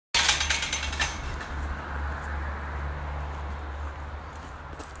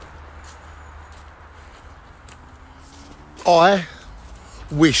I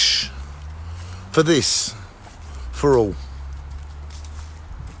wish for this for all.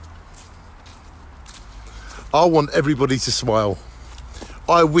 I want everybody to smile.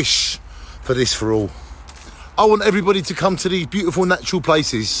 I wish for this for all. I want everybody to come to these beautiful natural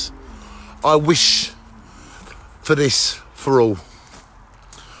places. I wish for this for all.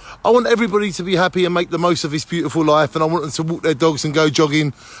 I want everybody to be happy and make the most of this beautiful life, and I want them to walk their dogs and go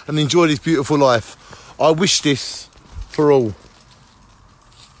jogging and enjoy this beautiful life. I wish this for all.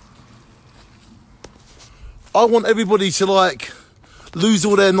 I want everybody to lose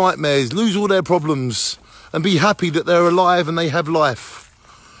all their nightmares, lose all their problems, and be happy that they're alive and they have life.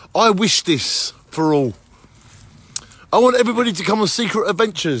 I wish this for all. I want everybody to come on secret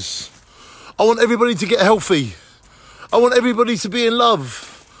adventures. I want everybody to get healthy. I want everybody to be in love.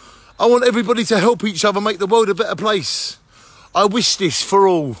 I want everybody to help each other make the world a better place. I wish this for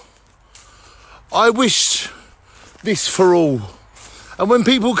all. I wish this for all. And when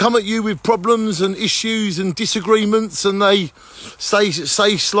people come at you with problems and issues and disagreements and they say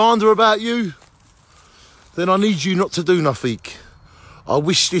slander about you, then I need you not to do nothing. I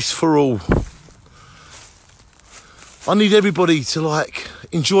wish this for all. I need everybody to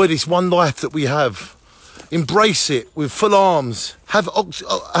enjoy this one life that we have. Embrace it with full arms. Have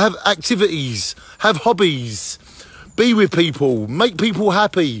activities. Have hobbies. Be with people. Make people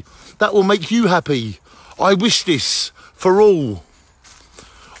happy. That will make you happy. I wish this for all.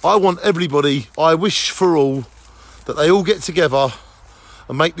 I want everybody, I wish for all, that they all get together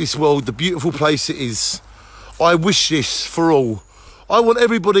and make this world the beautiful place it is. I wish this for all. I want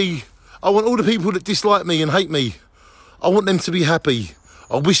everybody, I want all the people that dislike me and hate me, I want them to be happy.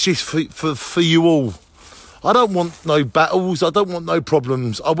 I wish this for you all. I don't want no battles, I don't want no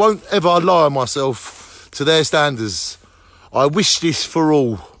problems. I won't ever lower myself to their standards. I wish this for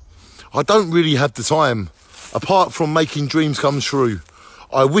all. I don't really have the time, apart from making dreams come true.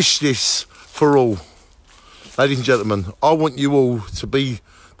 I wish this for all. Ladies and gentlemen, I want you all to be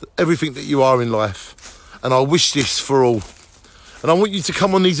everything that you are in life. And I wish this for all. And I want you to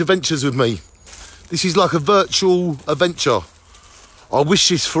come on these adventures with me. This is like a virtual adventure. I wish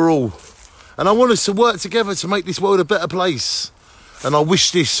this for all. And I want us to work together to make this world a better place. And I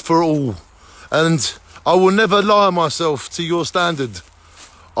wish this for all. And I will never lower myself to your standard.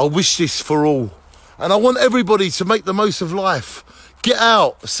 I wish this for all. And I want everybody to make the most of life. Get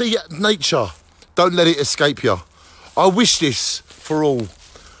out, see nature. Don't let it escape you. I wish this for all.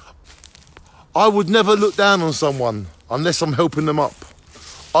 I would never look down on someone unless I'm helping them up.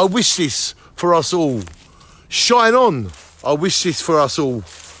 I wish this for us all. Shine on. I wish this for us all.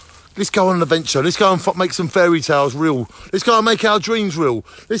 Let's go on an adventure. Let's go and make some fairy tales real. Let's go and make our dreams real.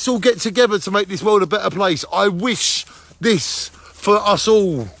 Let's all get together to make this world a better place. I wish this for us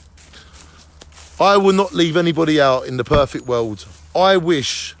all. I will not leave anybody out in the perfect world. I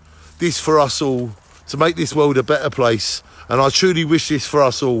wish this for us all, to make this world a better place. And I truly wish this for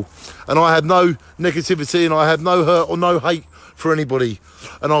us all. And I have no negativity and I have no hurt or no hate for anybody.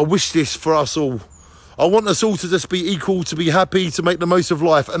 And I wish this for us all. I want us all to just be equal, to be happy, to make the most of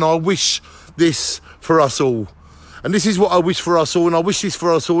life. And I wish this for us all. And this is what I wish for us all. And I wish this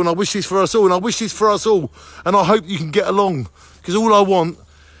for us all. And I wish this for us all. And I wish this for us all. And I hope you can get along. Because all I want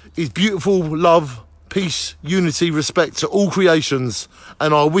is beautiful love, peace, unity, respect to all creations.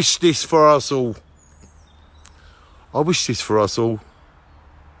 And I wish this for us all. I wish this for us all.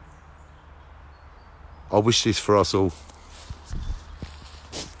 I wish this for us all.